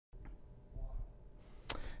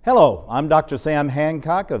Hello, I'm Dr. Sam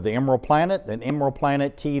Hancock of the EmeraldPlanet and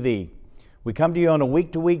EmeraldPlanet TV. We come to you on a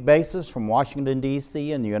week-to-week basis from Washington,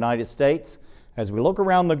 D.C. in the United States as we look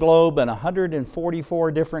around the globe in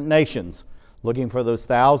 144 different nations, looking for those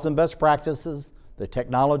 1,000 best practices, the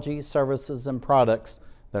technology, services, and products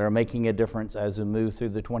that are making a difference as we move through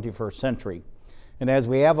the 21st century. And as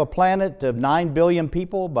we have a planet of 9 billion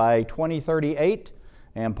people by 2038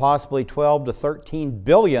 and possibly 12 to 13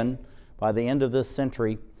 billion by the end of this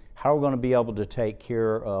century, how are we going to be able to take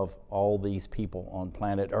care of all these people on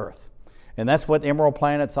planet Earth? And that's what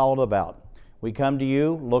EmeraldPlanet's all about. We come to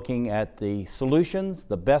you looking at the solutions,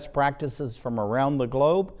 the best practices from around the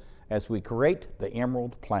globe as we create the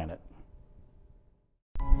Emerald Planet.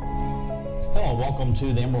 Hello, welcome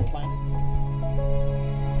to the Emerald Planet.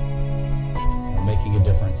 We're making a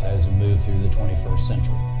difference as we move through the 21st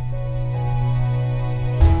century.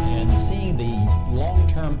 And seeing the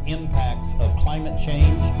long-term impacts of climate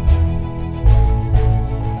change.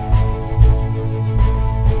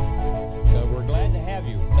 We're glad to have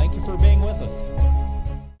you. Thank you for being with us.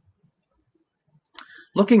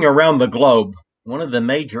 Looking around the globe, one of the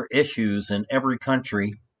major issues in every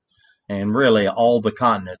country and really all the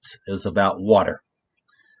continents is about water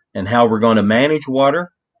and how we're going to manage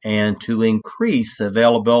water and to increase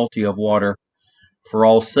availability of water for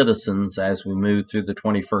all citizens as we move through the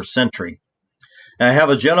 21st century. And I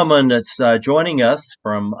have a gentleman that's joining us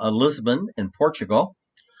from Lisbon in Portugal,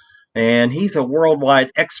 and he's a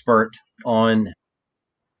worldwide expert on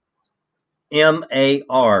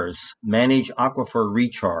MARs, Managed Aquifer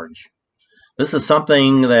Recharge. This is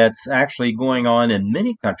something that's actually going on in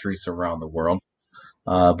many countries around the world,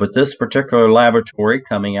 but this particular laboratory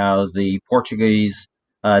coming out of the Portuguese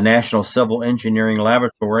National Civil Engineering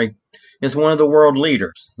Laboratory is one of the world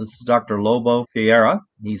leaders. This is Dr. Lobo Ferreira.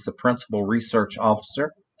 He's the Principal Research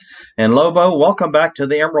Officer. And Lobo, welcome back to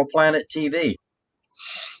the EmeraldPlanet TV.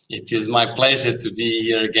 It is my pleasure to be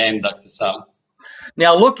here again, Dr. Sam.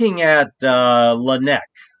 Now, looking at LNEC,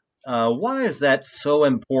 why is that so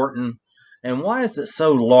important and why is it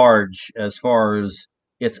so large as far as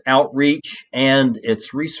its outreach and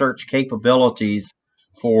its research capabilities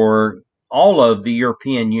for all of the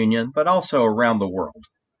European Union, but also around the world?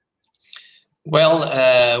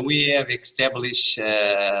 Well, we have established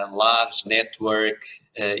a large network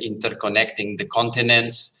interconnecting the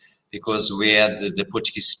continents because we have the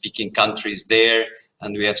Portuguese-speaking countries there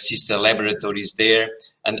and we have sister laboratories there,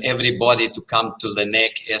 and everybody to come to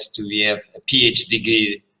LNEC has to have a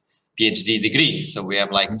PhD degree. So we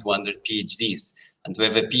have like 200 PhDs, and to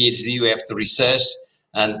have a PhD you have to research,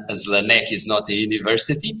 and as LNEC is not a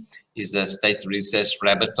university, it's a state research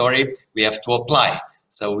laboratory, we have to apply.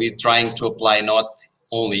 So we're trying to apply not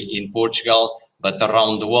only in Portugal, but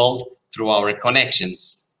around the world through our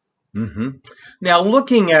connections. Mm-hmm. Now,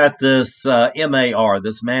 looking at this MAR,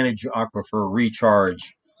 this Managed Aquifer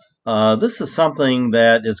Recharge, this is something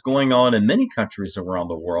that is going on in many countries around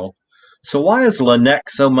the world. So why is LNEC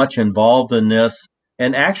so much involved in this?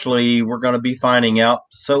 And actually, we're going to be finding out,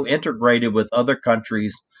 so integrated with other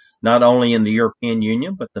countries, not only in the European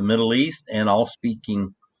Union, but the Middle East and all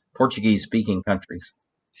Portuguese-speaking countries.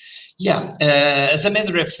 Yeah, as a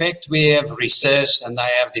matter of fact, we have researched and I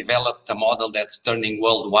have developed a model that's turning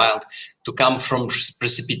worldwide to come from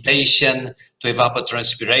precipitation to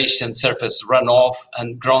evapotranspiration, surface runoff,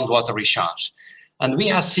 and groundwater recharge. And we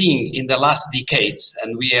are seeing in the last decades,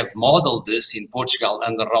 and we have modeled this in Portugal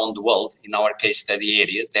and around the world in our case study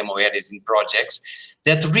areas, demo areas and projects,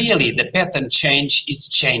 that really the pattern change is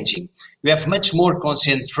changing. We have much more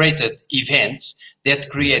concentrated events that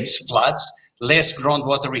creates floods, less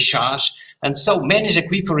groundwater recharge, and so managed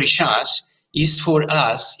aquifer recharge is for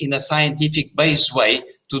us in a scientific based way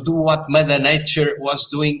to do what Mother Nature was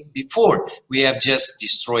doing before. We have just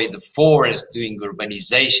destroyed the forest, doing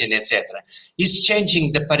urbanization, etc. It's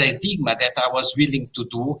changing the paradigm that I was willing to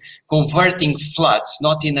do, converting floods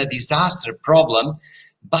not in a disaster problem,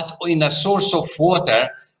 but in a source of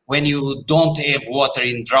water when you don't have water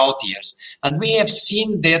in drought years. And we have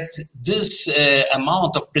seen that this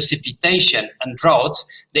amount of precipitation and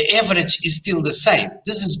droughts, the average is still the same.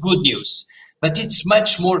 This is good news, but it's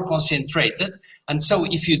much more concentrated. And so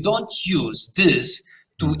if you don't use this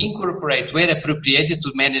to incorporate where appropriated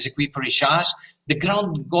to manage aquifer recharge, the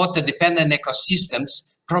groundwater dependent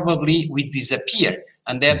ecosystems probably will disappear.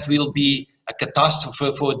 And that will be a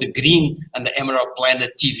catastrophe for the green, and the EmeraldPlanet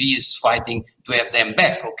TV is fighting to have them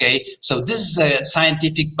back, okay? So this is a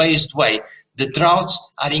scientific based way. The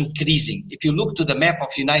droughts are increasing. If you look to the map of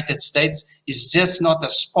United States, it's just not a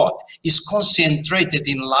spot. It's concentrated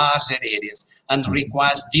in larger areas and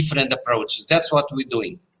requires different approaches. That's what we're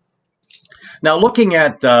doing. Now, looking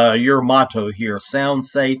at your motto here, sound,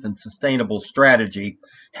 safe, and sustainable strategy,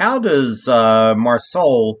 how does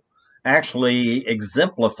MARSOL actually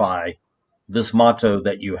exemplify this motto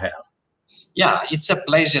that you have? Yeah, it's a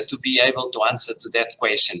pleasure to be able to answer to that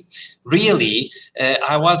question. Really,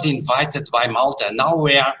 I was invited by Malta. Now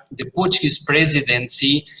the Portuguese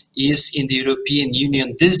presidency is in the European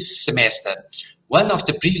Union this semester. One of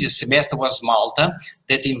the previous semester was Malta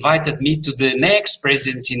that invited me to the next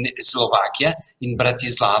presidency in Slovakia, in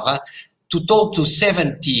Bratislava, to talk to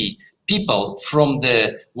 70 people from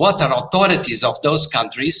the water authorities of those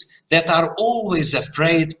countries that are always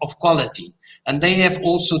afraid of quality. And they have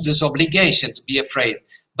also this obligation to be afraid.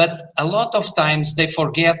 But a lot of times they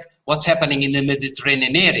forget what's happening in the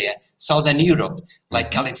Mediterranean area, Southern Europe,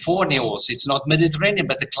 like California also. It's not Mediterranean,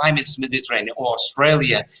 but the climate is Mediterranean, or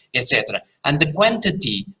Australia, etc. And the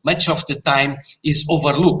quantity, much of the time, is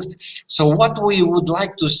overlooked. So what we would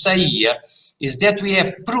like to say here is that we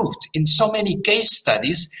have proved in so many case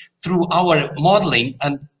studies through our modeling,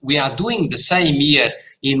 and we are doing the same here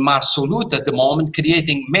in MARSoluT at the moment,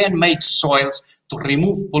 creating man-made soils to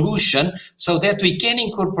remove pollution so that we can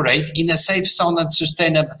incorporate in a safe, sound and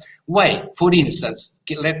sustainable way. For instance,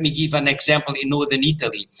 let me give an example in northern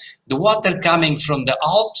Italy. The water coming from the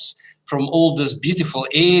Alps, from all those beautiful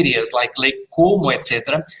areas like Lake Como,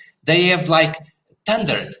 etc., they have like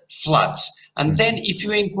thunder floods. And then if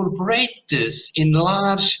you incorporate this in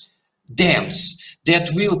large dams,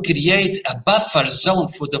 that will create a buffer zone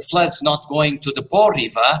for the floods not going to the Po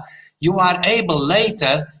River, you are able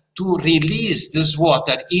later to release this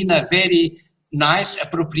water in a very nice,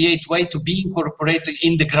 appropriate way to be incorporated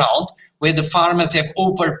in the ground where the farmers have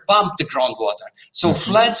overpumped the groundwater. So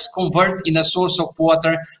floods convert in a source of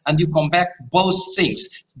water and you come back both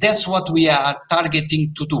things. That's what we are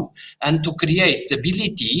targeting to do, and to create the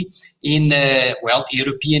ability in, well,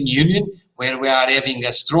 European Union, where we are having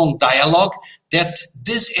a strong dialogue, that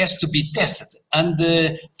this has to be tested. And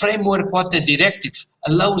the Framework Water Directive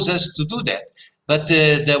allows us to do that. But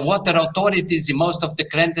the water authorities in most of the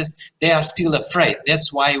countries, they are still afraid.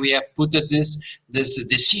 That's why we have put this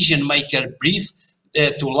decision maker brief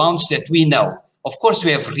to launch that we know. Of course,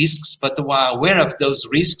 we have risks, but we are aware of those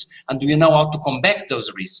risks and we know how to combat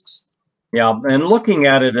those risks. Yeah, and looking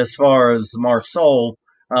at it as far as MARSOL,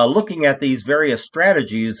 looking at these various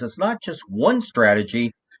strategies, it's not just one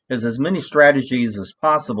strategy, it's as many strategies as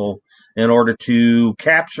possible in order to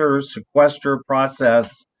capture, sequester,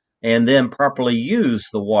 process, and then properly use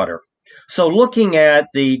the water. So looking at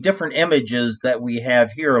the different images that we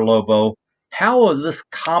have here, Lobo, how is this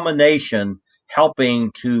combination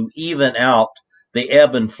helping to even out the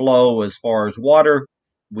ebb and flow as far as water?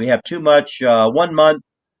 We have too much 1 month,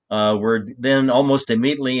 we're then almost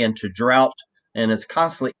immediately into drought, and it's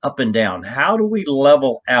constantly up and down. How do we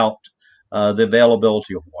level out the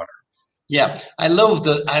availability of water? Yeah, I love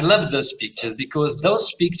those pictures, because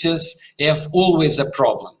those pictures have always a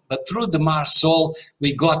problem. But through the MARSOL,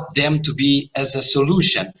 we got them to be as a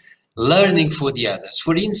solution, learning for the others.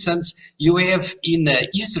 For instance, you have in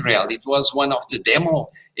Israel, it was one of the demo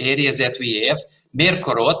areas that we have,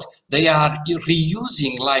 Merkorot, they are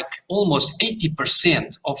reusing like almost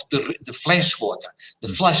 80% of the flash water, the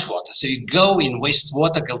flush water. So you go in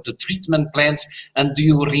wastewater, go to treatment plants, and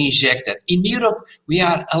you reinject that. In Europe, we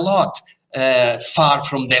are a lot far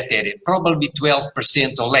from that area, probably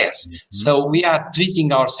 12% or less. So we are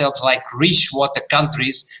treating ourselves like rich water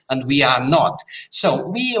countries, and we are not. So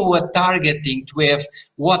we were targeting to have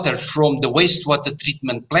water from the wastewater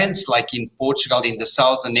treatment plants, like in Portugal, in the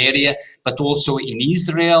southern area, but also in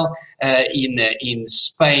Israel, in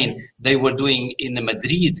Spain. They were doing in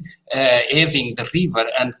Madrid, having the river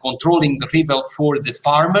and controlling the river for the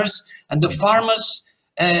farmers, and the farmers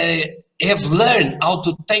have learned how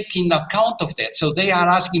to take in account of that. So they are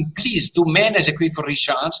asking, please do manage aquifer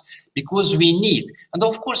recharge, because we need. And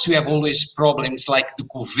of course we have always problems like the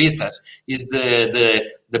cuvetas, is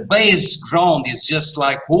the base ground is just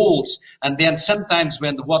like holes, and then sometimes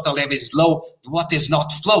when the water level is low, the water is not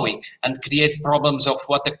flowing and create problems of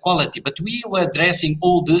water quality. But we were addressing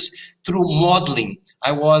all this through modeling.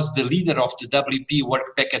 I was the leader of the WP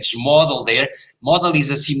work package model there. Model is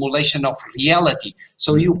a simulation of reality.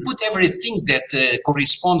 So you put everything that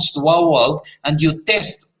corresponds to our world, and you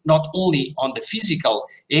test not only on the physical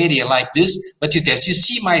area like this, but you test. You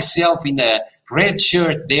see myself in a red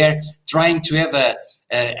shirt there trying to have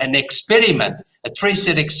an experiment, a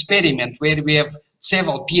tracer experiment, where we have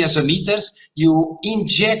several piezometers. You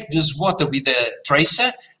inject this water with a tracer,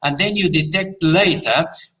 and then you detect later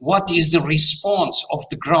what is the response of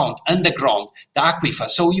the ground, underground, the aquifer.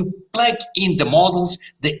 So you plug in the models,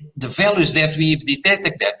 the values that we've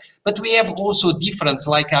detected there. But we have also difference,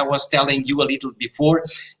 like I was telling you a little before,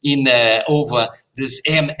 in over this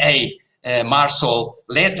MARSOL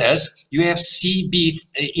letters. You have CB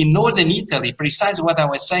in northern Italy, precisely what I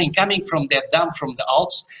was saying, coming from that dam from the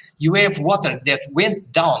Alps. You have water that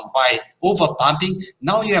went down by over pumping.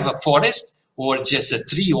 Now you have a forest or just a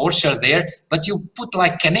tree orchard there, but you put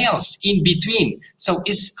like canals in between. So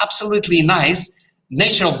it's absolutely nice,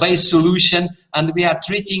 natural-based solution, and we are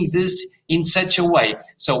treating this in such a way.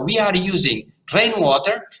 So we are using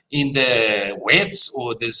rainwater in the wets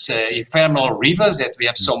or this ephemeral rivers that we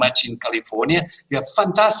have so much in California. You have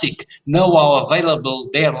fantastic know-how available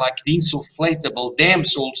there, like the insufflatable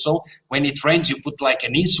dams also. When it rains, you put like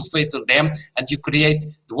an insufflated dam and you create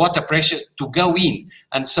the water pressure to go in.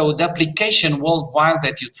 And so the application worldwide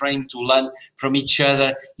that you train to learn from each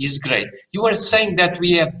other is great. You were saying that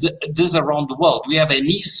we have this around the world. We have an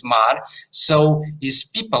ISMAR, so is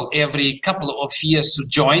people every couple of years to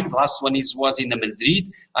join. Last one was in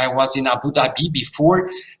Madrid. I was in Abu Dhabi before,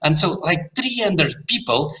 and so like 300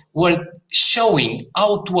 people were showing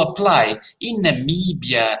how to apply in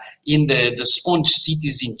Namibia, in the sponge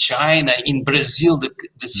cities in China, in Brazil,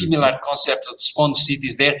 the similar concept of sponge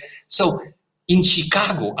cities there. So in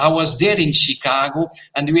Chicago, I was there in Chicago,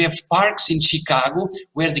 and we have parks in Chicago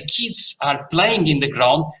where the kids are playing in the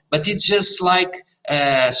ground, but it's just like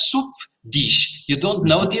a soup dish. You don't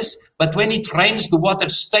notice, but when it rains, the water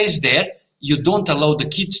stays there. You don't allow the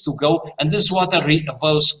kids to go, and this water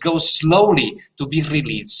goes slowly to be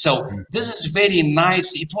released. So this is very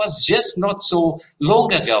nice. It was just not so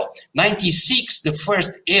long ago, 96, the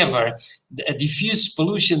first ever diffuse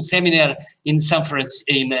pollution seminar in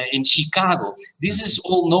in Chicago. This is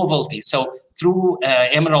all novelty. So through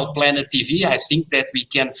EmeraldPlanet TV, I think that we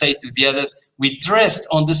can say to the others, we trust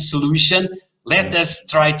on the solution. Let us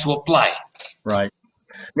try to apply. Right.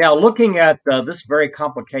 Now, looking at this very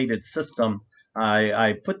complicated system,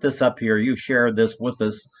 I put this up here. You shared this with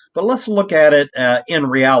us, but let's look at it in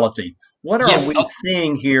reality. What are we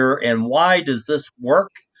seeing here, and why does this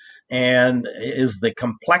work? And is the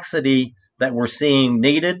complexity that we're seeing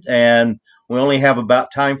needed? And we only have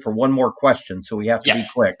about time for one more question, so we have to be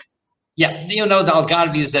quick. Yeah, you know, the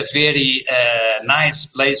Algarve is a very nice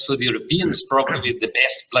place for the Europeans, probably the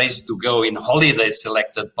best place to go in holidays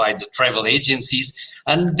selected by the travel agencies.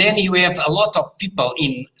 And then you have a lot of people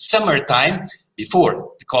in summertime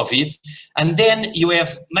before the COVID, and then you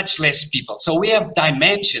have much less people. So we have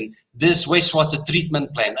dimensioned this wastewater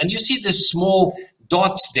treatment plant. And you see the small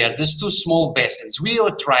dots there, these two small basins. We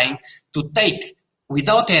are trying to take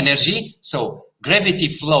without energy, so gravity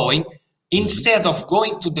flowing. Instead of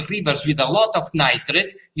going to the rivers with a lot of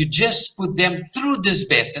nitrate, you just put them through these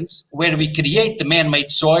basins where we create the man-made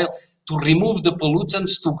soil to remove the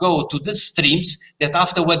pollutants, to go to the streams that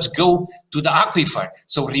afterwards go to the aquifer.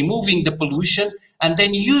 So removing the pollution, and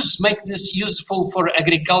then make this useful for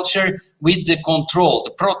agriculture with the control,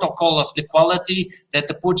 the protocol of the quality that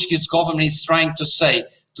the Portuguese government is trying to say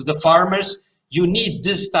to the farmers. You need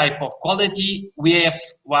this type of quality. We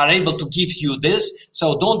are able to give you this.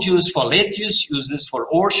 So don't use for lettuce, use this for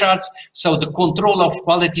orchards. So the control of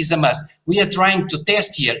quality is a must. We are trying to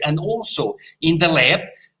test here. And also in the lab,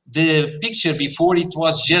 the picture before, it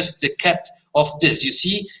was just the cut of this. You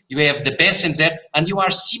see, you have the basins there, and you are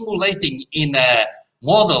simulating in a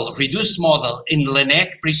model, reduced model in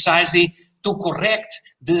LNEC precisely to correct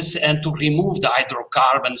this and to remove the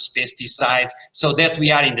hydrocarbons, pesticides, so that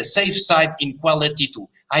we are in the safe side in quality too.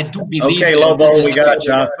 I do believe. Okay, Lobo, we got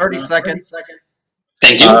 30 seconds.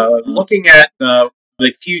 Thank you. Looking at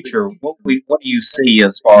the future, what do you see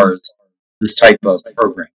as far as this type of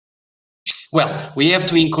program? Well, we have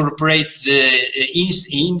to incorporate the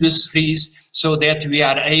industries so that we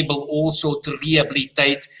are able also to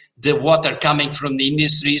rehabilitate the water coming from the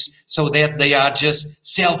industries so that they are just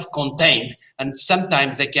self-contained, and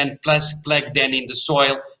sometimes they can plug then in the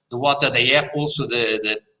soil the water they have, also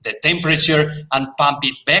the temperature, and pump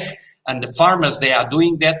it back. And the farmers, they are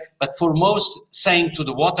doing that. But for most, saying to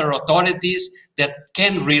the water authorities that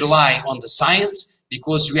can rely on the science,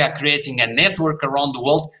 because we are creating a network around the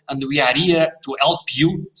world, and we are here to help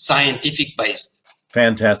you scientific based.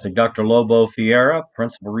 Fantastic. Dr. Lobo Ferreira,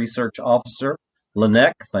 Principal Research Officer,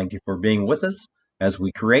 LNEC, thank you for being with us as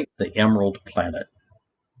we create the EmeraldPlanet.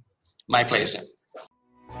 My pleasure.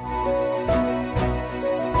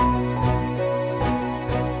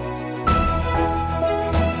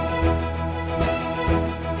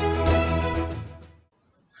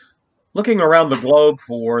 Looking around the globe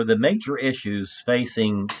for the major issues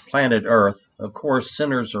facing planet Earth, of course,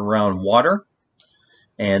 centers around water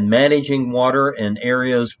and managing water in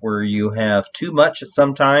areas where you have too much at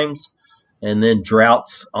some times and then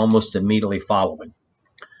droughts almost immediately following.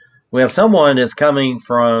 We have someone that's coming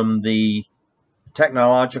from the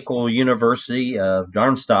Technological University of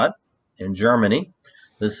Darmstadt in Germany.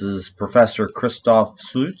 This is Professor Christoph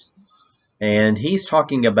Schüth, and he's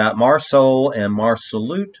talking about MARSOL and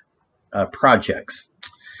MARSoluT projects.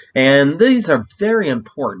 And these are very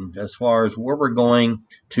important as far as where we're going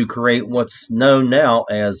to create what's known now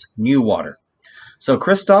as new water. So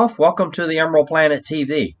Christoph, welcome to the EmeraldPlanet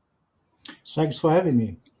TV. Thanks for having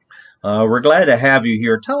me. We're glad to have you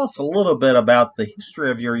here. Tell us a little bit about the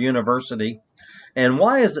history of your university and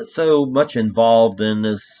why is it so much involved in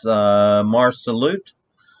this MARSoluT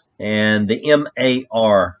and the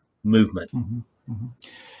MAR movement?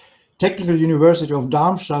 Technical University of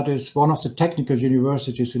Darmstadt is one of the technical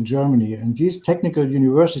universities in Germany, and these technical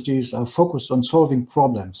universities are focused on solving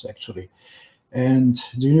problems, actually. And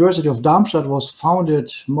the University of Darmstadt was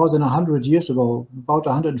founded more than 100 years ago, about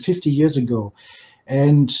 150 years ago.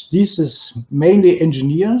 And this is mainly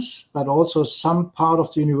engineers, but also some part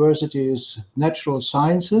of the university is natural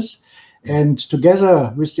sciences. And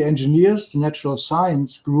together with the engineers, the natural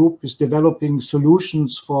science group is developing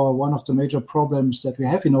solutions for one of the major problems that we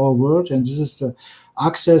have in our world, and this is the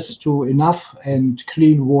access to enough and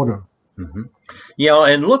clean water. Yeah,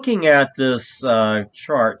 and looking at this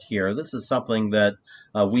chart here, this is something that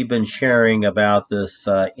we've been sharing about this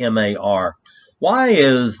MAR. Why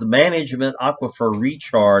is the management aquifer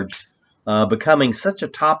recharge becoming such a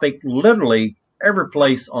topic literally every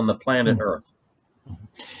place on the planet Earth?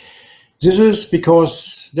 This is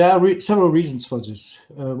because there are several reasons for this.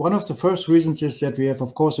 One of the first reasons is that we have,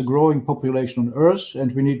 of course, a growing population on Earth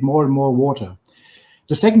and we need more and more water.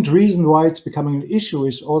 The second reason why it's becoming an issue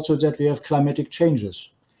is also that we have climatic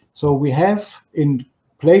changes. So we have in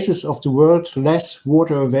places of the world less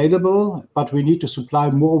water available, but we need to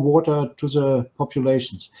supply more water to the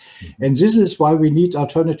populations. And this is why we need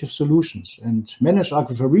alternative solutions. And managed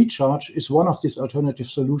aquifer recharge is one of these alternative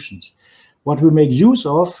solutions. What we make use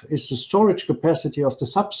of is the storage capacity of the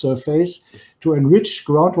subsurface to enrich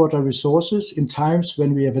groundwater resources in times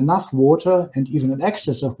when we have enough water and even an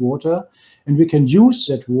excess of water, and we can use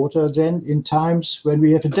that water then in times when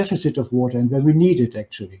we have a deficit of water and when we need it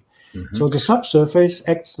actually. So the subsurface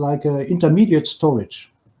acts like an intermediate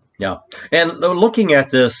storage. Yeah, and looking at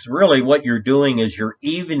this, really what you're doing is you're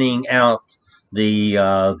evening out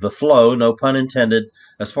the flow, no pun intended,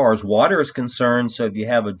 as far as water is concerned. So if you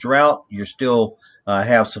have a drought, you still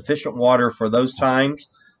have sufficient water for those times.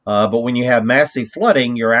 But when you have massive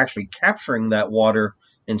flooding, you're actually capturing that water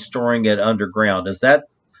and storing it underground. Is that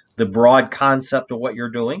the broad concept of what you're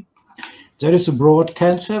doing? That is a broad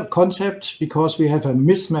concept because we have a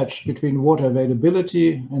mismatch between water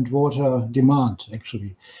availability and water demand,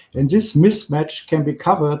 actually. And this mismatch can be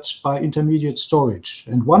covered by intermediate storage.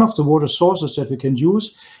 And one of the water sources that we can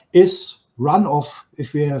use is runoff.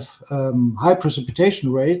 If we have high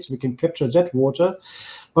precipitation rates, we can capture that water.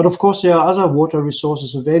 But of course, there are other water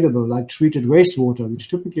resources available, like treated wastewater, which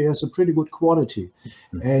typically has a pretty good quality.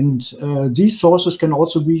 And these sources can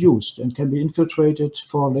also be used and can be infiltrated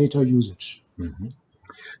for later usage.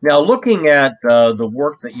 Now, looking at the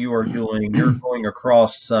work that you are doing, you're going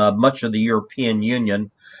across much of the European Union.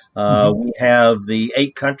 We have the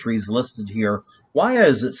 8 countries listed here. Why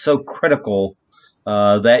is it so critical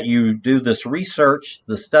that you do this research,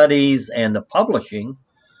 the studies, and the publishing,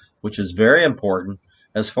 which is very important,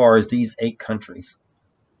 as far as these 8 countries?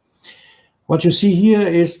 What you see here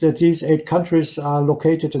is that these 8 countries are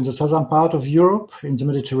located in the southern part of Europe, in the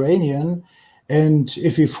Mediterranean. And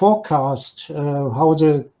if we forecast how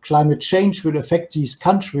the climate change will affect these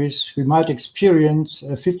countries, we might experience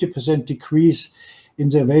a 50% decrease in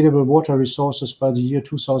the available water resources by the year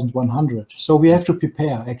 2100. So we have to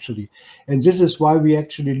prepare, actually. And this is why we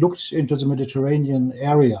actually looked into the Mediterranean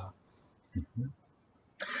area.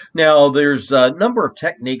 Now, there's a number of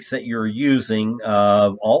techniques that you're using.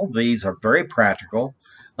 All of these are very practical.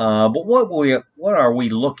 But what are we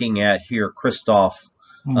looking at here, Christoph,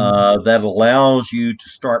 that allows you to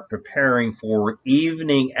start preparing for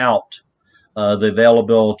evening out the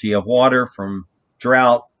availability of water from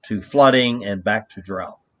drought to flooding and back to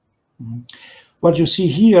drought? What you see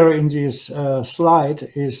here in this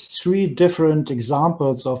slide is 3 different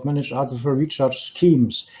examples of managed aquifer recharge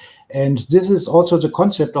schemes. And this is also the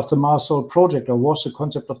concept of the MARSOL project, or was the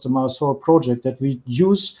concept of the MARSOL project, that we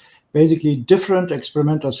use basically different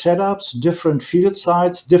experimental setups, different field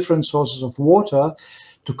sites, different sources of water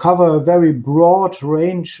to cover a very broad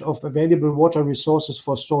range of available water resources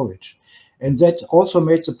for storage. And that also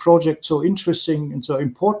made the project so interesting and so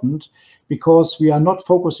important, because we are not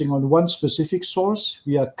focusing on one specific source.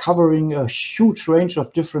 We are covering a huge range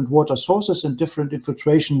of different water sources and different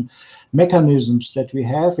infiltration mechanisms that we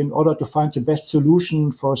have in order to find the best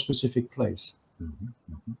solution for a specific place.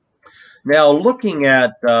 Now, looking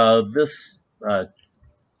at this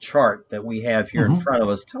chart that we have here in front of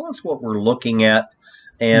us, tell us what we're looking at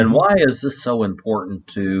and why is this so important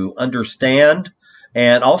to understand,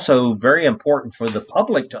 and also very important for the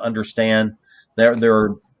public to understand. There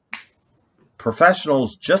are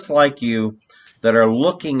professionals just like you that are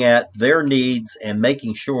looking at their needs and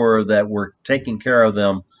making sure that we're taking care of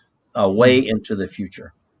them way into the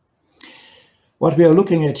future. What we are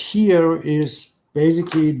looking at here is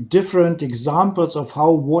basically different examples of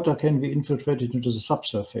how water can be infiltrated into the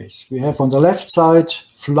subsurface. We have on the left side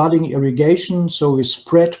flooding irrigation, so we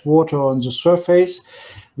spread water on the surface.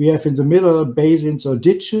 We have in the middle basins or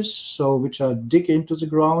ditches, so which are dig into the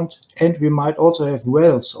ground, and we might also have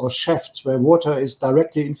wells or shafts where water is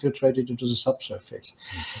directly infiltrated into the subsurface.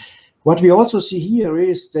 What we also see here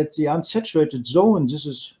is that the unsaturated zone, this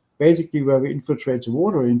is basically where we infiltrate the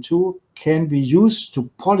water into, can be used to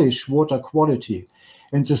polish water quality.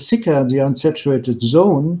 And the thicker the unsaturated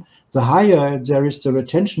zone, the higher there is the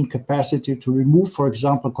retention capacity to remove, for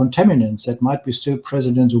example, contaminants that might be still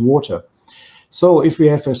present in the water. So if we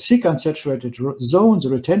have a thick unsaturated zone, the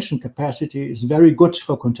retention capacity is very good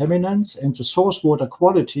for contaminants, and the source water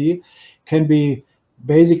quality can be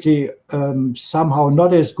basically somehow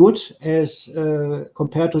not as good as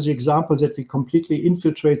compared to the example that we completely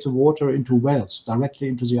infiltrate the water into wells, directly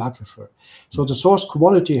into the aquifer. So the source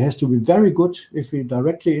quality has to be very good if we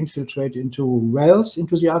directly infiltrate into wells,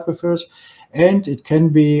 into the aquifers, and it can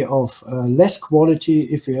be of less quality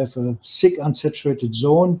if we have a thick unsaturated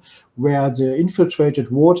zone where the infiltrated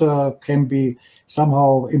water can be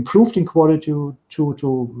somehow improved in quality due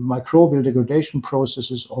to microbial degradation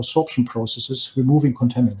processes or sorption processes, removing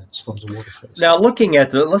contaminants from the water phase. Now, looking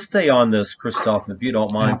at let's stay on this, Christoph, if you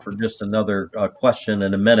don't mind, for just another question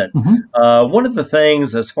in a minute. One of the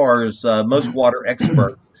things, as far as most water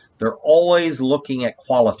experts, they're always looking at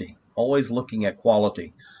quality,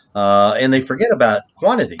 and they forget about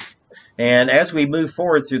quantity. And as we move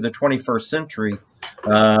forward through the 21st century,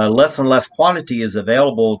 less and less quantity is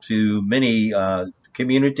available to many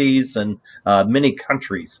communities and many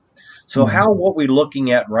countries. So how what we're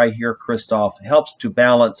looking at right here, Christoph, helps to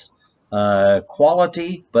balance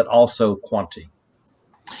quality but also quantity?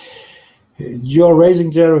 You're raising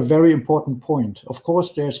there a very important point. Of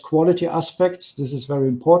course, there's quality aspects. This is very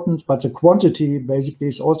important, but the quantity basically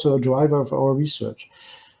is also a driver of our research.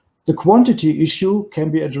 The quantity issue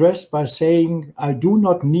can be addressed by saying, I do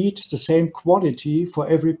not need the same quality for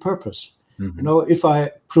every purpose. You know, if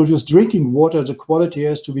I produce drinking water, the quality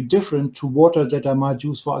has to be different to water that I might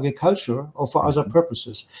use for agriculture or for other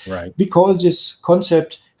purposes. Right. We call this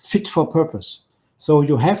concept fit for purpose. So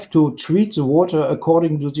you have to treat the water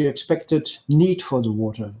according to the expected need for the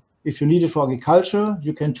water. If you need it for agriculture,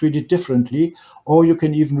 you can treat it differently, or you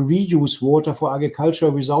can even reuse water for agriculture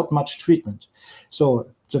without much treatment. So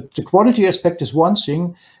the quality aspect is one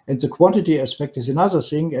thing, and the quantity aspect is another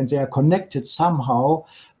thing, and they are connected somehow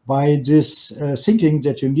by this thinking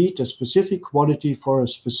that you need a specific quality for a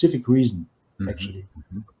specific reason, actually.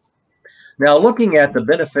 Now, looking at the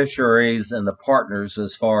beneficiaries and the partners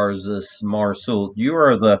as far as this MARSoluT, you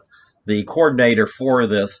are the coordinator for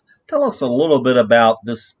this. Tell us a little bit about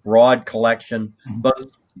this broad collection, both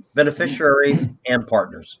beneficiaries and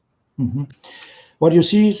partners. What you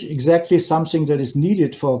see is exactly something that is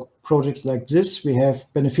needed for projects like this. We have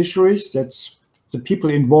beneficiaries, that's the people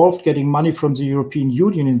involved getting money from the European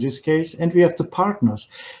Union in this case, and we have the partners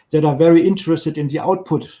that are very interested in the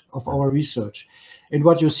output of our research. And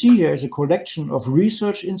what you see here is a collection of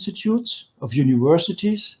research institutes, of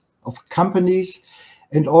universities, of companies,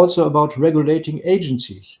 and also about regulating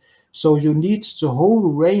agencies. So you need the whole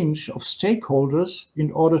range of stakeholders in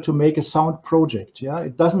order to make a sound project. Yeah,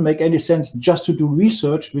 it doesn't make any sense just to do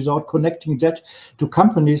research without connecting that to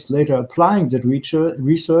companies later applying that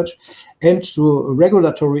research and to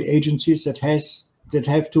regulatory agencies that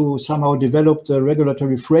have to somehow develop the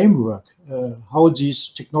regulatory framework, how this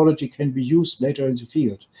technology can be used later in the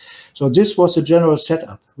field. So this was the general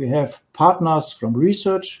setup. We have partners from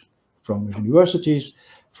research, from universities,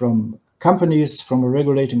 from companies, from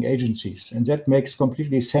regulating agencies. And that makes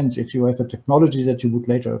completely sense if you have a technology that you would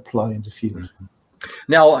later apply in the field.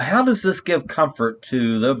 Now, how does this give comfort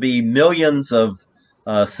to, there'll be millions of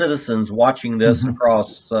citizens watching this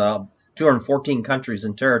across 214 countries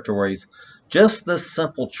and territories, just this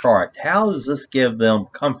simple chart, how does this give them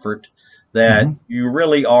comfort that you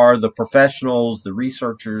really are the professionals, the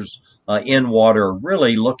researchers in water,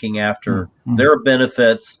 really looking after their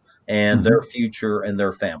benefits and their future and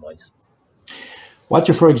their families? What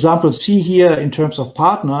you, for example, see here in terms of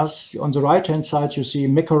partners, on the right-hand side, you see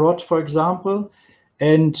MARSoluT, for example,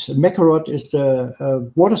 and MARSoluT is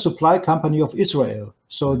the water supply company of Israel.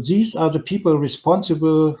 So these are the people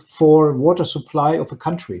responsible for water supply of a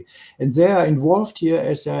country. And they are involved here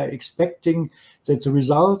as they are expecting that the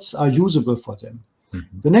results are usable for them.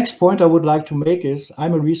 The next point I would like to make is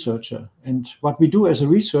I'm a researcher. And what we do as a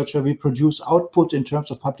researcher, we produce output in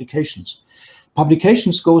terms of publications.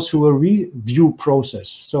 Publications go through a review process.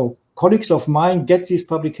 So colleagues of mine get these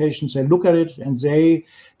publications, they look at it, and they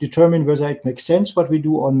determine whether it makes sense what we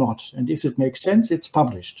do or not. And if it makes sense, it's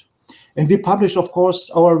published. And we publish, of course,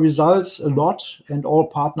 our results a lot, and all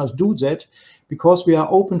partners do that because we are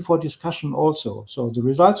open for discussion also. So the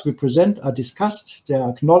results we present are discussed, they are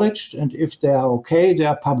acknowledged, and if they are okay, they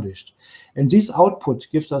are published. And this output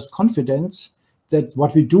gives us confidence that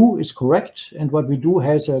what we do is correct and what we do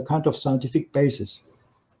has a kind of scientific basis.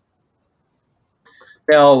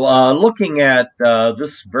 Now, looking at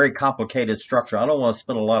this very complicated structure, I don't want to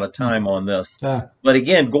spend a lot of time on this. But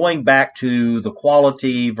again, going back to the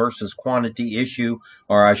quality versus quantity issue,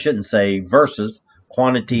 or I shouldn't say versus,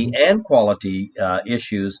 quantity and quality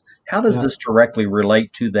issues, how does this directly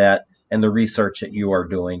relate to that and the research that you are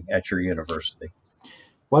doing at your university?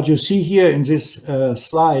 What you see here in this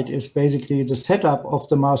slide is basically the setup of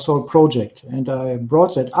the MARSOL project. And I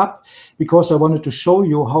brought that up because I wanted to show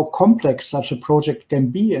you how complex such a project can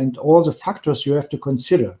be and all the factors you have to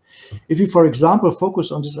consider. If you, for example, focus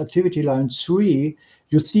on this activity line 3,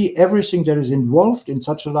 you see everything that is involved in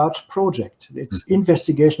such a large project. It's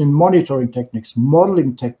investigation and monitoring techniques,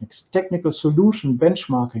 modeling techniques, technical solution,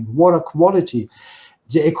 benchmarking, water quality.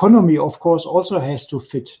 The economy, of course, also has to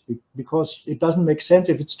fit because it doesn't make sense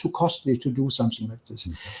if it's too costly to do something like this.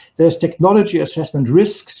 There's technology assessment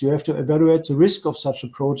risks. You have to evaluate the risk of such a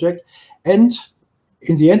project. And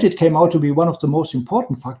in the end, it came out to be one of the most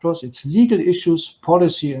important factors. It's legal issues,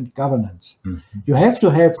 policy, and governance. You have to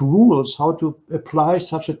have rules how to apply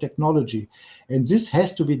such a technology. And this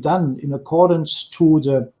has to be done in accordance to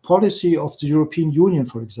the policy of the European Union,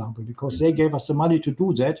 for example, because they gave us the money to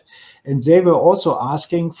do that. And they were also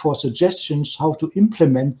asking for suggestions how to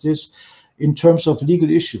implement this in terms of legal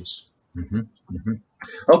issues.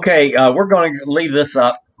 Okay, we're going to leave this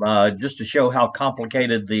up just to show how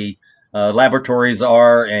complicated the laboratories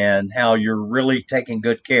are and how you're really taking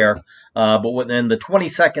good care. But within the 20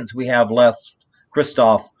 seconds we have left,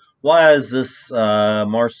 Christoph, why is this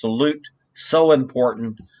MARSoluT so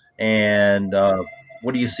important, and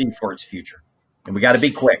what do you see for its future? And we got to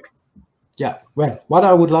be quick. Yeah, well, what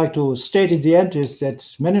I would like to state in the end is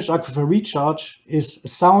that managed aquifer recharge is a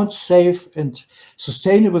sound, safe, and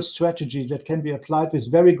sustainable strategy that can be applied with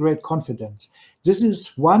very great confidence. This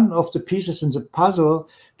is one of the pieces in the puzzle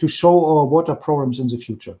to show our water problems in the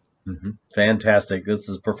future. Fantastic. This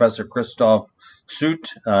is Professor Christoph Schüth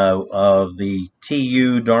of the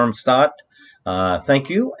TU Darmstadt. Thank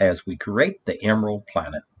you as we create the Emerald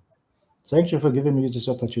Planet. Thank you for giving me this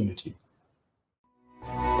opportunity.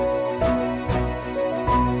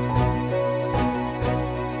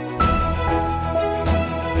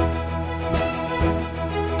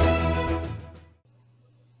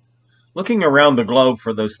 Looking around the globe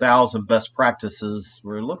for those 1,000 best practices,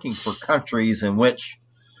 we're looking for countries in which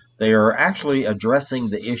they are actually addressing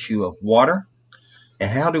the issue of water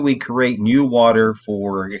and how do we create new water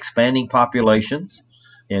for expanding populations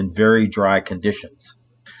in very dry conditions.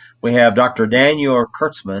 We have Dr. Daniel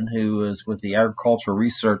Kurtzman, who is with the Agricultural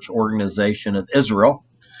Research Organization of Israel,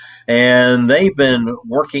 and they've been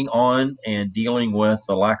working on and dealing with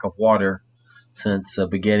the lack of water since the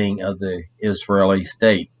beginning of the Israeli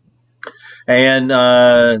state. And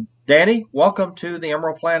Danny, welcome to the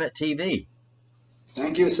EmeraldPlanet TV.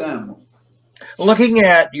 Thank you, Sam. Looking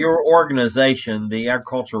at your organization, the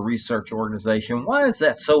Agricultural Research Organization, why is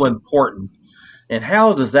that so important? And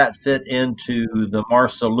how does that fit into the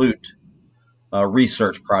MARSoluT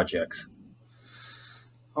research projects?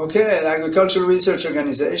 Okay, the Agricultural Research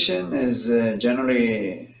Organization is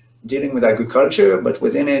generally dealing with agriculture, but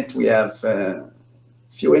within it we have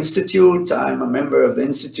few institutes. I'm a member of the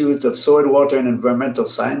Institute of Soil, Water, and Environmental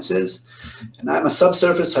Sciences, and I'm a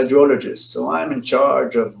subsurface hydrologist, so I'm in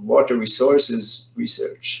charge of water resources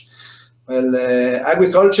research. Well,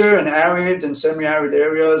 agriculture in arid and semi-arid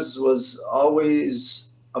areas was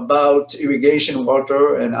always about irrigation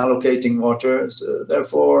water and allocating water, so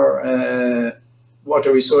therefore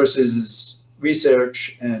water resources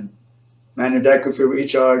research and managed aquifer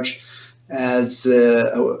recharge as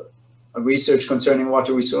a research concerning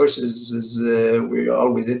water resources is we're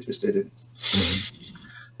always interested in. Mm-hmm.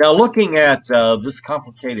 Now, looking at this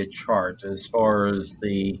complicated chart as far as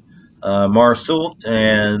the MARSoluT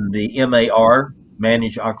and the MAR,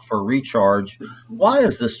 Managed Aquifer Recharge, why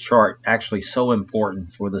is this chart actually so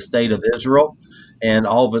important for the state of Israel and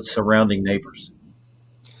all of its surrounding neighbors?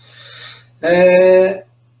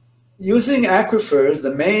 Using aquifers,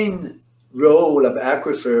 the main role of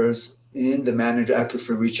aquifers in the managed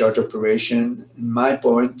aquifer recharge operation, in my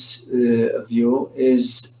point of view,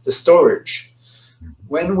 is the storage.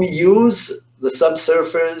 When we use the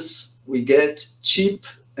subsurface, we get cheap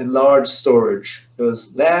and large storage because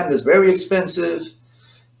land is very expensive,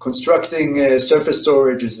 constructing surface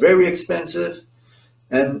storage is very expensive,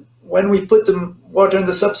 and when we put the water in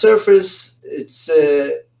the subsurface, it's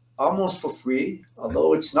almost for free,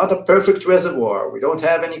 although it's not a perfect reservoir. We don't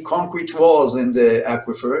have any concrete walls in the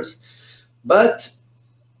aquifers, but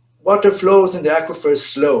water flows in the aquifers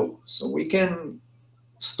slow, so we can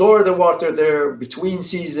store the water there between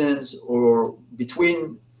seasons or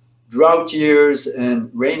between drought years and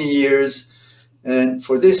rainy years. And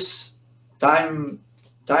for this time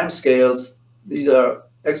scales, these are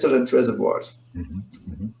excellent reservoirs. Mm-hmm.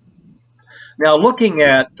 Mm-hmm. Now, looking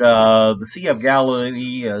at the Sea of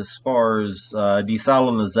Galilee as far as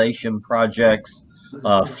desalination projects,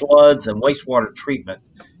 floods, and wastewater treatment,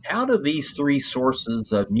 how do these three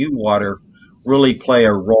sources of new water really play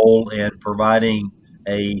a role in providing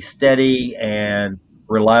a steady and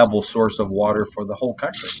reliable source of water for the whole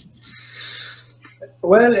country?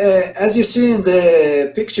 Well, as you see in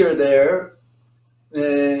the picture there,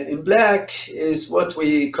 in black is what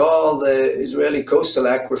we call the Israeli coastal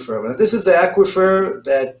aquifer. Now, this is the aquifer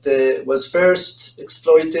that was first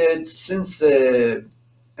exploited since the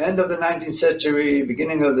end of the 19th century,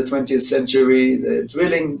 beginning of the 20th century. The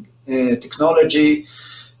drilling technology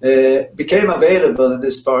became available in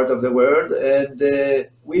this part of the world, and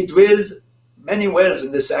we drilled many wells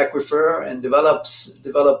in this aquifer and developed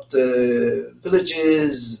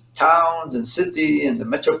villages, towns, and city, and the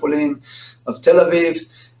metropolitan of Tel Aviv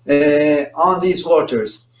on these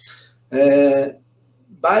waters.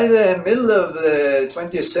 By the middle of the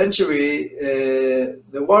 20th century,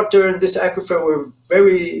 the water in this aquifer were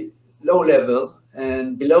very low level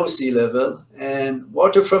and below sea level, and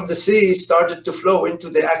water from the sea started to flow into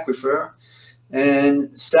the aquifer and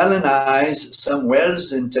salinize some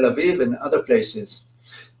wells in Tel Aviv and other places.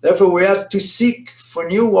 Therefore, we had to seek for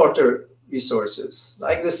new water resources,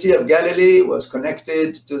 like the Sea of Galilee was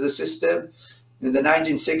connected to the system in the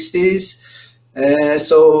 1960s.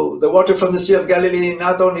 So the water from the Sea of Galilee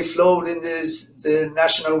not only flowed in the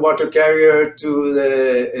national water carrier to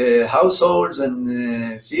the households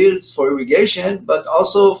and fields for irrigation, but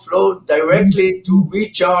also flowed directly to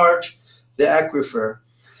recharge the aquifer.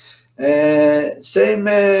 Same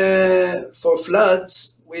for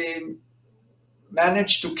floods. We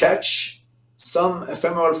managed to catch some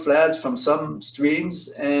ephemeral flood from some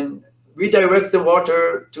streams and redirect the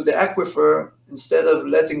water to the aquifer instead of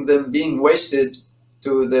letting them being wasted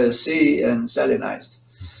to the sea and salinized.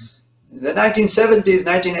 In the 1970s,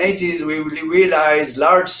 1980s, we realized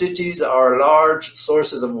large cities are large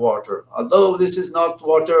sources of water. Although this is not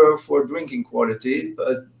water for drinking quality,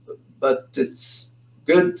 but it's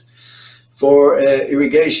good for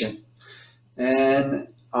irrigation. And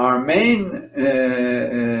our main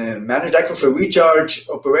managed aquifer recharge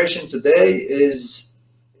operation today is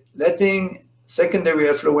letting secondary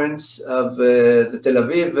effluents of the Tel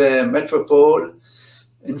Aviv metropole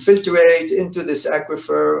infiltrate into this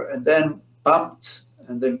aquifer and then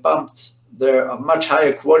pumped there of much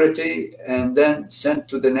higher quality and then sent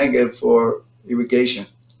to the Negev for irrigation.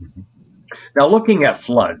 Now, looking at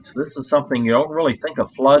floods, this is something you don't really think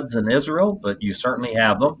of floods in Israel, but you certainly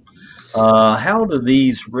have them. How do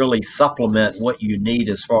these really supplement what you need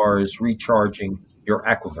as far as recharging your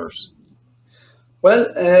aquifers? Well,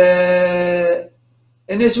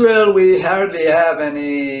 in Israel, we hardly have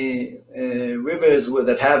any rivers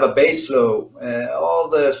that have a base flow. All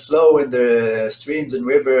the flow in the streams and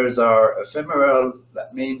rivers are ephemeral.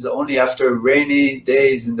 That means only after rainy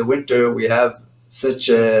days in the winter we have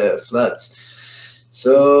such floods.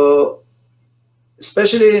 So,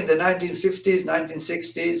 especially in the 1950s,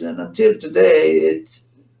 1960s, and until today, it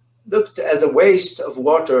looked as a waste of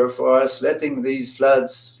water for us letting these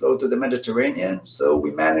floods flow to the Mediterranean. So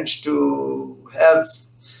we managed to have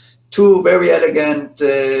two very elegant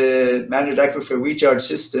managed aquifer recharge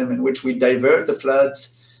system in which we divert the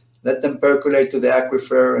floods, let them percolate to the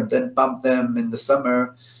aquifer, and then pump them in the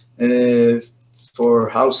summer for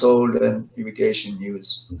household and irrigation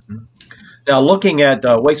use. Mm-hmm. Now, looking at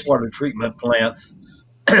wastewater treatment plants,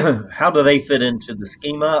 how do they fit into the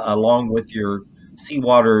schema along with your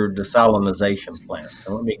seawater desalination plants?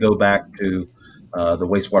 So let me go back to the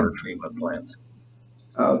wastewater treatment plants.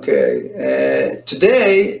 Okay.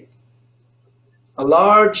 Today, a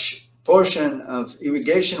large portion of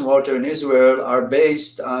irrigation water in Israel are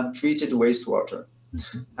based on treated wastewater.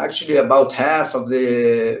 Actually, about half of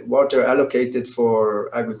the water allocated for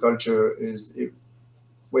agriculture is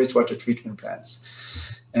wastewater treatment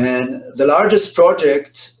plants. And the largest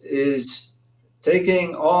project is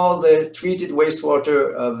taking all the treated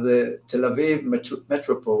wastewater of the Tel Aviv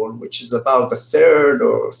metropole, which is about a third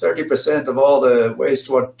or 30% of all the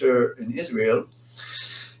wastewater in Israel,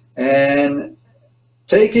 and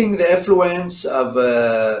taking the effluents of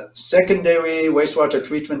a secondary wastewater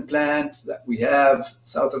treatment plant that we have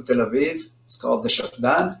south of Tel Aviv, it's called the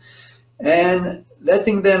Shafdan, and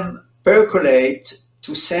letting them percolate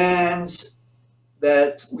to sands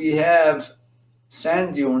that we have,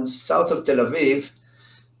 sand dunes south of Tel Aviv,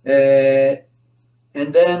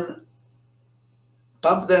 and then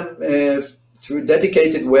pump them through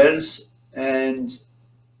dedicated wells, and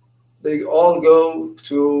they all go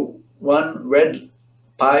through one red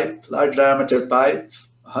pipe, large diameter pipe,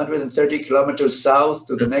 130 kilometers south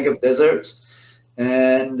to the Negev desert,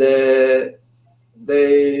 and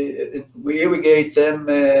we irrigate them,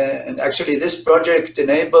 and actually this project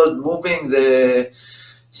enabled moving the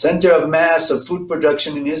center of mass of food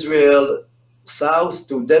production in Israel south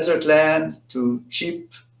to desert land, to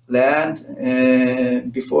cheap land.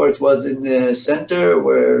 Before it was in the center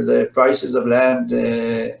where the prices of land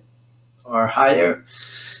are higher.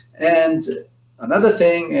 And another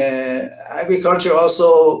thing, agriculture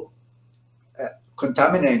also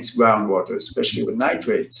contaminates groundwater, especially with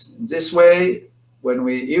nitrates. This way, when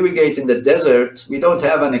we irrigate in the desert, we don't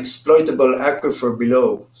have an exploitable aquifer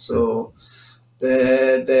below. So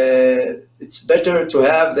it's better to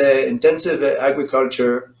have the intensive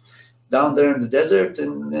agriculture down there in the desert,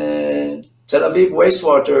 and Tel Aviv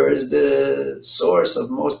wastewater is the source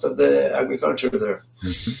of most of the agriculture there.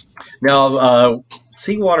 Now,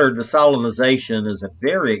 seawater desalination is a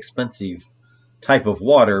very expensive type of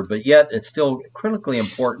water, but yet it's still critically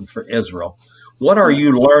important for Israel. What are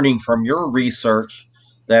you learning from your research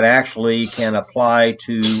that actually can apply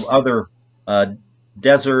to other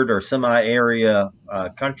desert or semi-area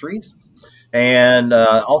countries, and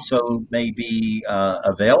also may be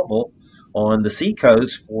available on the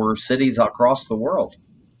seacoast for cities across the world?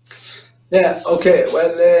 Yeah, okay.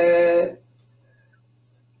 Well,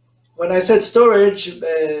 when I said storage,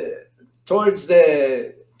 towards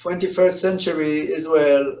the 21st century,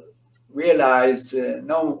 Israel realized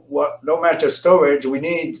no matter storage, we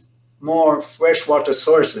need more freshwater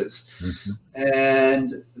sources.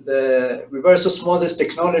 And the reverse osmosis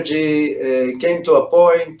technology came to a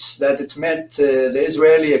point that it met the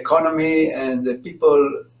Israeli economy, and the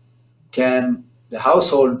people the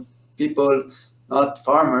household people, not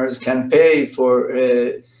farmers, can pay for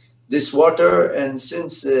this water. And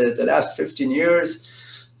since the last 15 years,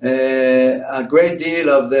 a great deal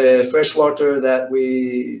of the fresh water that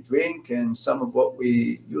we drink and some of what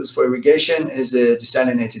we use for irrigation is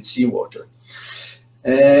desalinated seawater.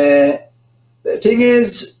 The thing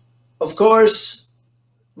is, of course,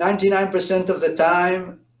 99% of the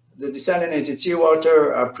time, the desalinated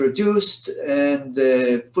seawater are produced and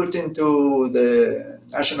put into the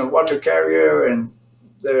national water carrier, and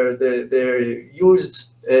they're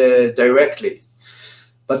used directly.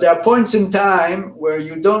 But there are points in time where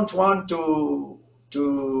you don't want to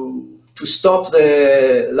stop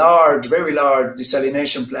the very large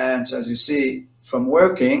desalination plants, as you see, from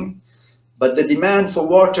working. But the demand for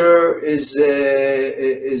water is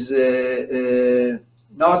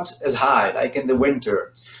not as high, like in the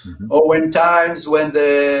winter, or when times when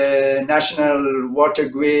the national water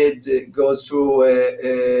grid goes through,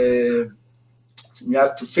 you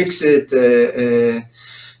have to fix it.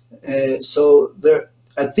 So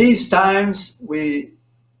at these times, we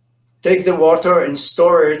take the water and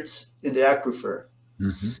store it in the aquifer.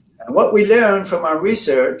 And what we learned from our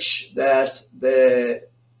research, that the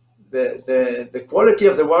quality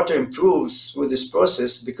of the water improves with this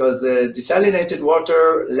process because the desalinated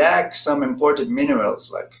water lacks some important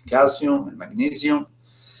minerals like calcium and magnesium.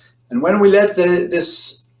 And when we let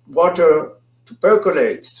this water to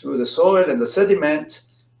percolate through the soil and the sediment,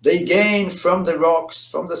 they gain from the rocks,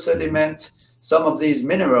 from the sediment, some of these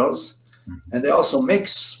minerals, and they also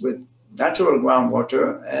mix with natural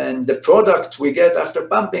groundwater. And the product we get after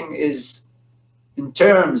pumping is, in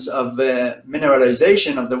terms of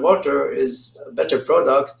mineralization of the water, is a better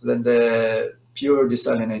product than the pure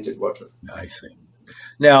desalinated water. I see.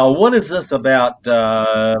 Now, what is this about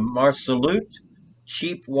MARSoluT,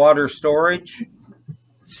 cheap water storage?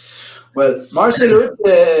 Well, MARSoluT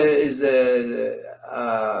is the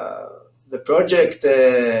project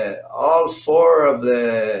all four of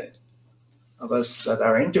us that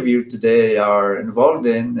are interviewed today are involved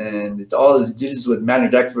in, and it all deals with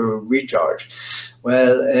managed aquifer recharge.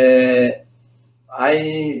 Well,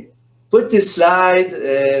 I put this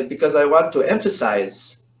slide because I want to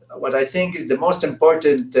emphasize what I think is the most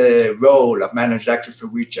important role of managed aquifer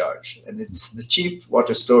recharge, and it's the cheap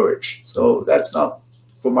water storage. So that's not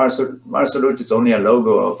for MARSoluT, it's only a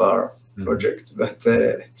logo of our project, but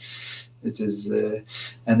it is.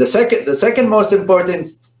 And the second most important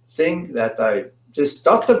thing that I just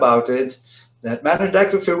talked about it, that managed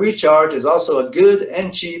aquifer recharge is also a good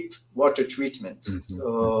and cheap water treatment.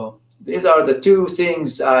 So these are the two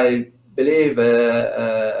things I believe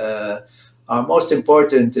are most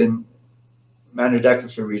important in managed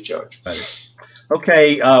aquifer recharge.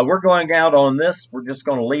 Okay, we're going out on this. We're just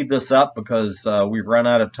going to leave this up because we've run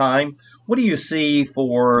out of time. What do you see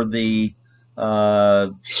for the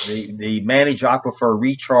managed aquifer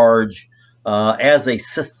recharge as a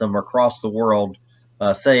system across the world,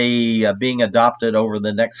 say being adopted over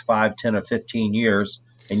the next 5, 10, or 15 years?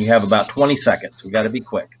 And you have about 20 seconds. We got to be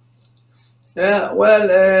quick. Yeah, well,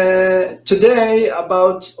 today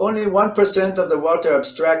about only 1% of the water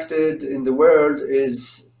abstracted in the world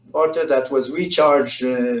is water that was recharged,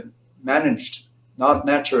 managed, not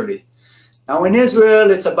naturally. Now in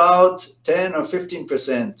Israel, it's about 10 or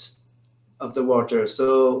 15% of the water.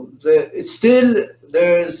 So it's still,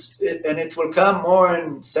 and it will come more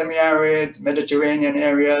in semi-arid Mediterranean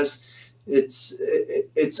areas. It's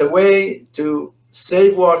a way to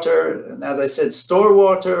save water, and as I said, store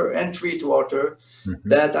water and treat water,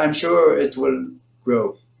 that I'm sure it will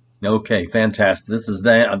grow. Okay, fantastic. This is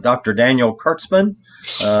Dr. Daniel Kurtzman,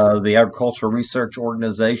 the Agricultural Research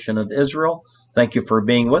Organization of Israel. Thank you for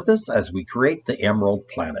being with us as we create the Emerald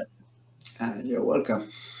Planet. You're welcome.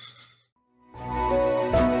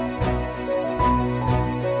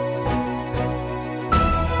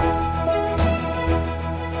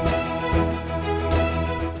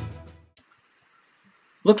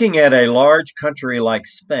 Looking at a large country like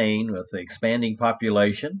Spain with an expanding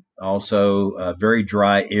population, also very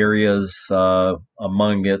dry areas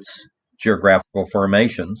among its geographical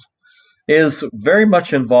formations, is very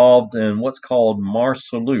much involved in what's called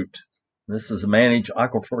MARSoluT. This is a managed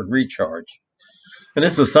aquifer recharge. And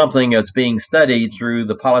this is something that's being studied through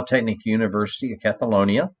the Polytechnic University of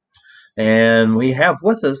Catalonia. And we have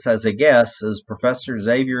with us as a guest is Professor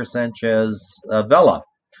Xavier Sanchez-Vila.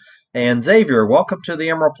 And Xavier, welcome to the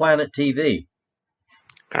EmeraldPlanet TV.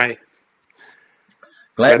 Hi.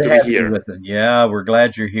 Glad to have be here. you with us. Yeah, we're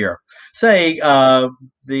glad you're here. Say,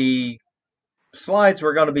 the slides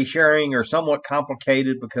we're going to be sharing are somewhat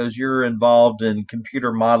complicated because you're involved in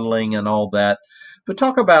computer modeling and all that. But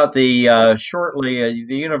talk about the shortly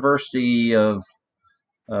the University of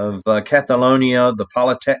Catalonia, the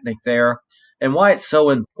Polytechnic there, and why it's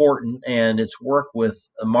so important and its work with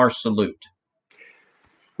MARSoluT.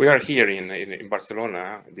 We are here in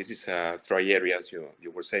Barcelona. This is a dry area, as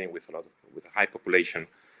you were saying, with a high population.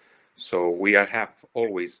 So we have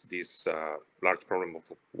always this large problem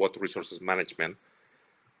of water resources management.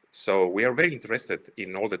 So we are very interested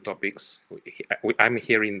in all the topics. I'm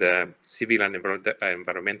here in the Civil and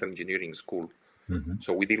Environmental Engineering School.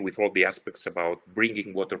 So we deal with all the aspects about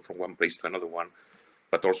bringing water from one place to another one,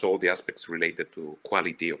 but also all the aspects related to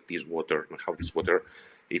quality of this water and how this water,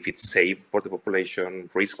 if it's safe for the population,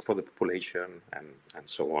 risk for the population, and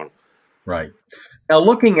so on. Right. Now,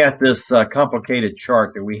 looking at this complicated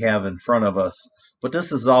chart that we have in front of us, but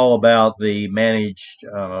this is all about the managed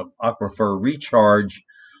aquifer recharge.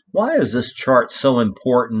 Why is this chart so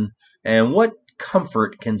important, and what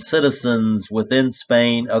comfort can citizens within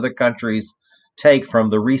Spain, other countries, take from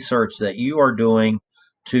the research that you are doing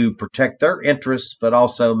to protect their interests, but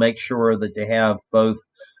also make sure that they have both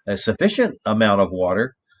a sufficient amount of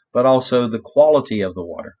water, but also the quality of the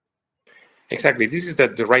water? Exactly. This is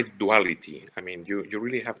the right duality. I mean, you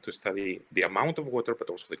really have to study the amount of water, but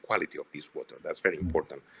also the quality of this water. That's very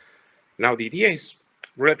important. Now, the idea is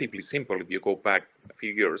relatively simple. If you go back a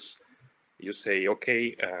few years, you say,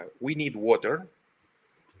 okay, we need water.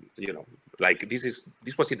 You know, like this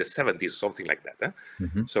was in the 70s, something like that.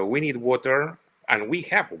 So we need water, and we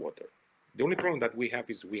have water. The only problem that we have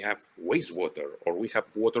is we have wastewater, or we have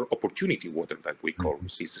water opportunity water that we call,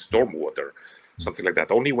 which is storm water, something like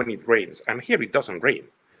that, only when it rains. And here it doesn't rain.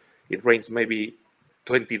 It rains maybe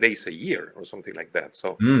 20 days a year or something like that.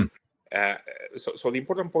 So, so the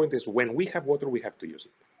important point is when we have water, we have to use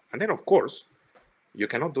it. And then, of course, you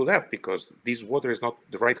cannot do that because this water is not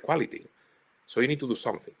the right quality. So you need to do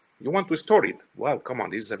something. You want to store it. Well, come on,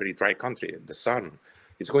 this is a very dry country. The sun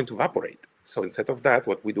is going to evaporate. So instead of that,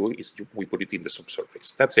 what we do is we put it in the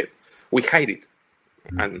subsurface. That's it. We hide it.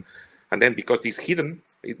 And then because it is hidden,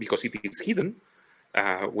 we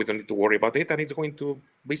don't need to worry about it, and it's going to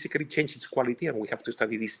basically change its quality, and we have to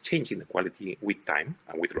study this change in the quality with time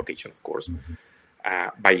and with location, of course,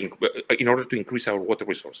 in order to increase our water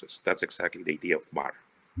resources. That's exactly the idea of MAR.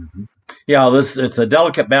 Yeah, it's a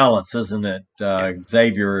delicate balance, isn't it,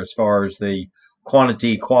 Xavier, as far as the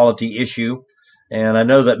quantity-quality issue. And I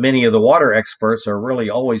know that many of the water experts are really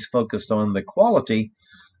always focused on the quality,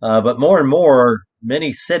 but more and more,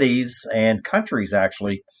 many cities and countries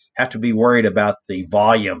actually have to be worried about the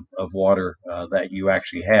volume of water that you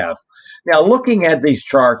actually have. Now, looking at these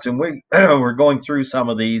charts, and we're going through some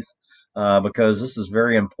of these because this is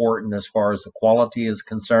very important as far as the quality is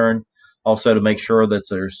concerned, also to make sure that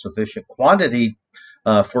there's sufficient quantity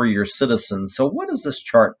for your citizens. So what is this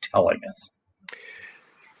chart telling us?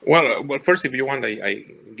 Well, first, if you want, I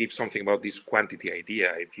give something about this quantity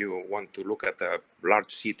idea. If you want to look at a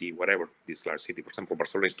large city, whatever this large city, for example,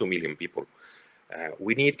 Barcelona is 2 million people.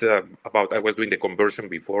 We need I was doing the conversion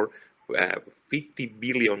before, 50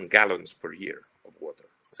 billion gallons per year of water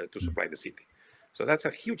to supply the city. So that's a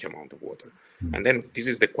huge amount of water. And then this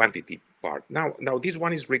is the quantity part. Now this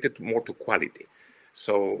one is rated more to quality.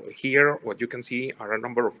 So here, what you can see are a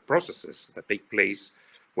number of processes that take place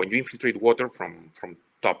when you infiltrate water from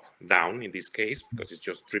top down, in this case, because it's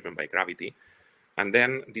just driven by gravity. And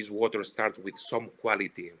then this water starts with some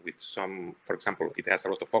quality, with some, for example, it has a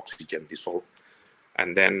lot of oxygen dissolved.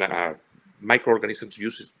 And then microorganisms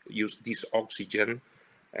use this oxygen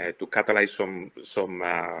to catalyze some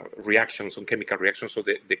reactions, some chemical reactions. So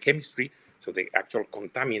the chemistry, so the actual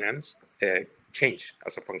contaminants change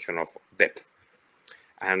as a function of depth.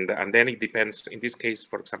 And then it depends. In this case,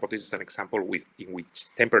 for example, this is an example in which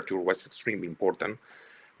temperature was extremely important,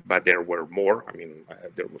 but there were more. I mean,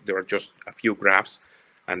 there are just a few graphs.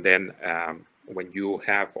 And then when you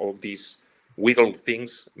have all these wiggle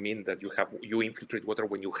things, mean that you infiltrate water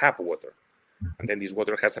when you have water. And then this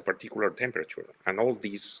water has a particular temperature. And all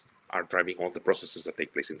these are driving all the processes that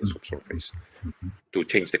take place in the subsurface to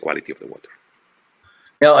change the quality of the water.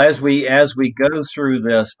 Now, as we go through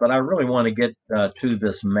this, but I really want to get to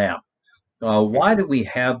this map. Why do we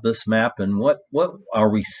have this map, and what are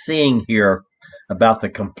we seeing here about the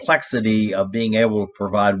complexity of being able to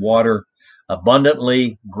provide water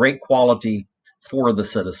abundantly, great quality for the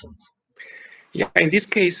citizens? Yeah, in this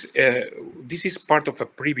case, this is part of a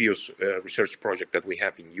previous research project that we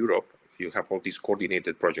have in Europe. You have all these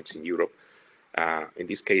coordinated projects in Europe. In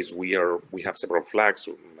this case, we have several flags.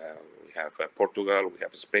 We have Portugal, we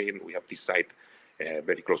have Spain, we have this site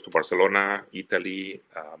very close to Barcelona, Italy,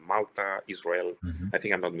 Malta, Israel. I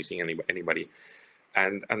think I'm not missing anybody.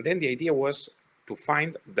 And then the idea was to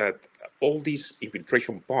find that all these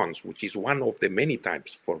infiltration ponds, which is one of the many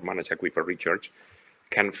types for managed aquifer research,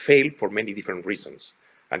 can fail for many different reasons.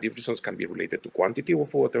 And these reasons can be related to quantity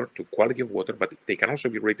of water, to quality of water, but they can also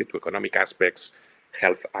be related to economic aspects,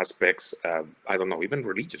 health aspects, I don't know, even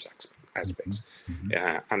religious aspects.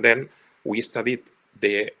 And then we studied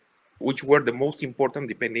which were the most important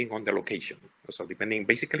depending on the location. So depending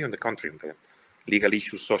basically on the country, on the legal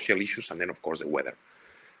issues, social issues, and then of course the weather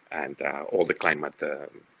and all the climate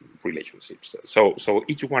relationships. So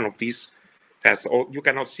each one of these has all, you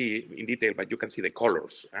cannot see in detail, but you can see the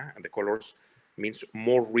colors. And the colors means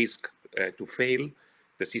more risk to fail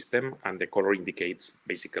the system, and the color indicates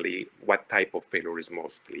basically what type of failure is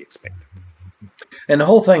mostly expected. And the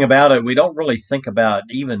whole thing about it, we don't really think about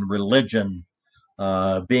even religion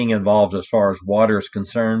being involved as far as water is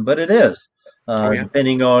concerned, but it is.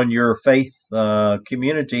 Depending on your faith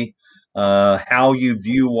community, how you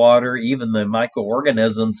view water, even the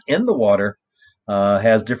microorganisms in the water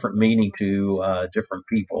has different meaning to different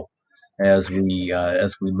people as we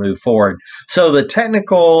move forward. So the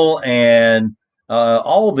technical and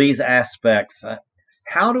all of these aspects,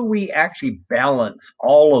 how do we actually balance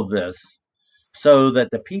all of this so that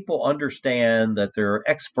the people understand that there are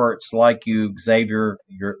experts like you, Xavier,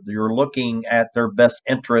 you're looking at their best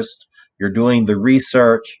interest, you're doing the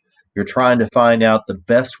research, you're trying to find out the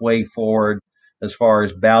best way forward as far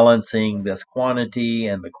as balancing this quantity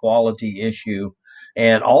and the quality issue,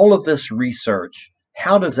 and all of this research,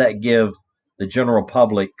 how does that give the general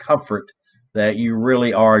public comfort that you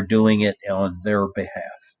really are doing it on their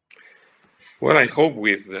behalf? Well, I hope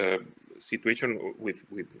with the situation with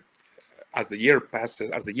as the years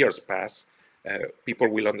pass, people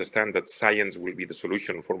will understand that science will be the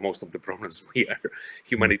solution for most of the problems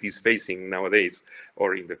humanity is facing nowadays,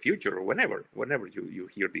 or in the future, or whenever you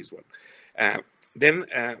hear this one. Then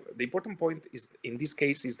the important point is, in this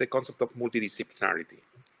case, is the concept of multidisciplinarity.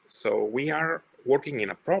 So we are working in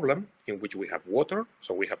a problem in which we have water,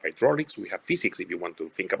 so we have hydraulics, we have physics, if you want to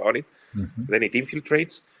think about it. Then it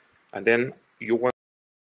infiltrates, and then you want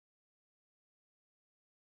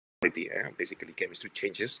basically chemistry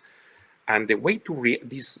changes. And the way to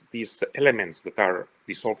these elements that are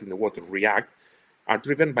dissolved in the water react are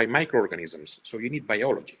driven by microorganisms. So you need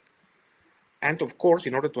biology. And of course,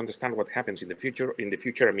 in order to understand what happens in the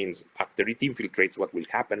future means after it infiltrates, what will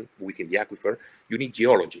happen within the aquifer, you need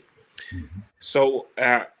geology. So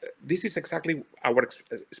this is exactly our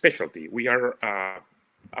specialty. We are a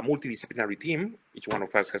multidisciplinary team. Each one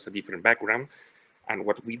of us has a different background. And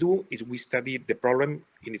what we do is we study the problem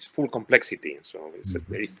in its full complexity. So it's a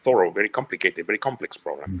very thorough, very complicated, very complex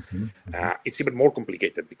problem. It's even more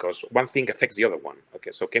complicated because one thing affects the other one.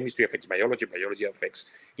 Okay, so chemistry affects biology, biology affects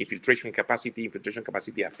infiltration capacity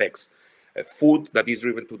affects food that is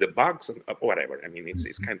driven to the bugs, and whatever. I mean,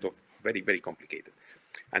 it's kind of very, very complicated.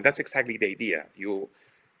 And that's exactly the idea. You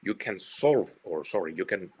can solve, or sorry, you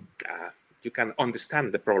can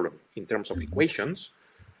understand the problem in terms of equations.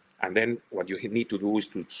 And then what you need to do is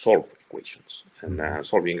to solve equations. And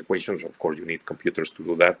solving equations, of course, you need computers to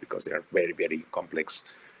do that because they are very, very complex,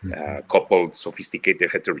 coupled,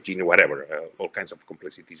 sophisticated, heterogeneous, whatever, all kinds of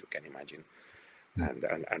complexities you can imagine.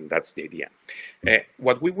 And that's the idea.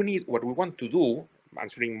 What we want to do,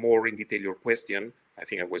 answering more in detail your question, I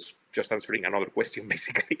think I was just answering another question,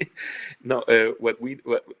 basically. No,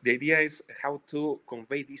 the idea is how to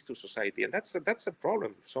convey this to society, and that's a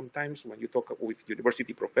problem. Sometimes when you talk with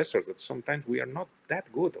university professors, that sometimes we are not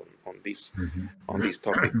that good on this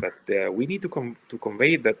topic. But we need to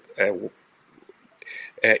convey that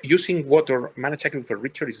using water, managed aquifer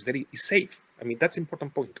richer is safe. I mean, that's an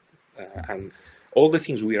important point. And all the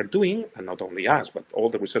things we are doing, and not only us, but all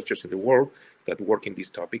the researchers in the world that work in this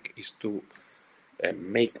topic, is to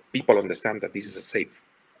make people understand that this is a safe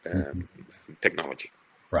technology.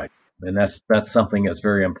 Right. And that's something that's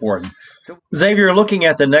very important. So, Xavier, looking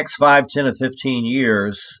at the next 5, 10, or 15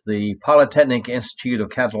 years, the Polytechnic Institute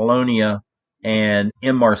of Catalonia and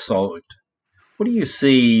MARSOL, what do you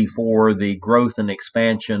see for the growth and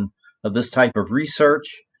expansion of this type of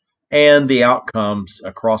research and the outcomes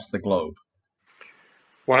across the globe?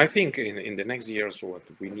 Well, I think in the next years, what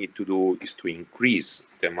we need to do is to increase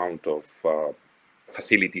the amount of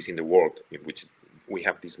facilities in the world in which we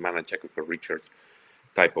have this managed aquifer research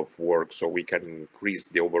type of work, so we can increase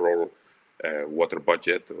the overall water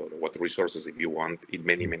budget, or water resources, if you want, in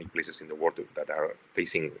many, many places in the world that are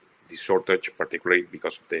facing this shortage, particularly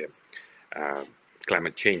because of the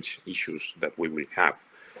climate change issues that we will have.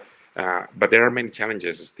 But there are many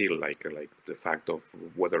challenges still, like the fact of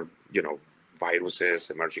whether,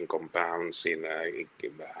 viruses, emerging compounds in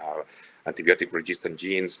antibiotic-resistant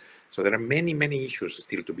genes. So there are many, many issues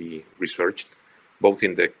still to be researched, both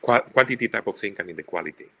in the quantity type of thing and in the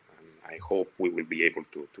quality. And I hope we will be able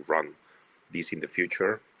to run this in the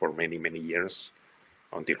future for many, many years,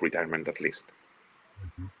 until retirement at least.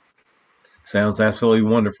 Sounds absolutely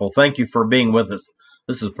wonderful. Thank you for being with us.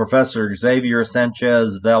 This is Professor Xavier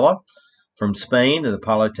Sanchez-Vila from Spain at the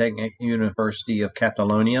Polytechnic University of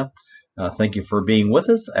Catalonia. Thank you for being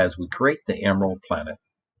with us as we create the Emerald Planet.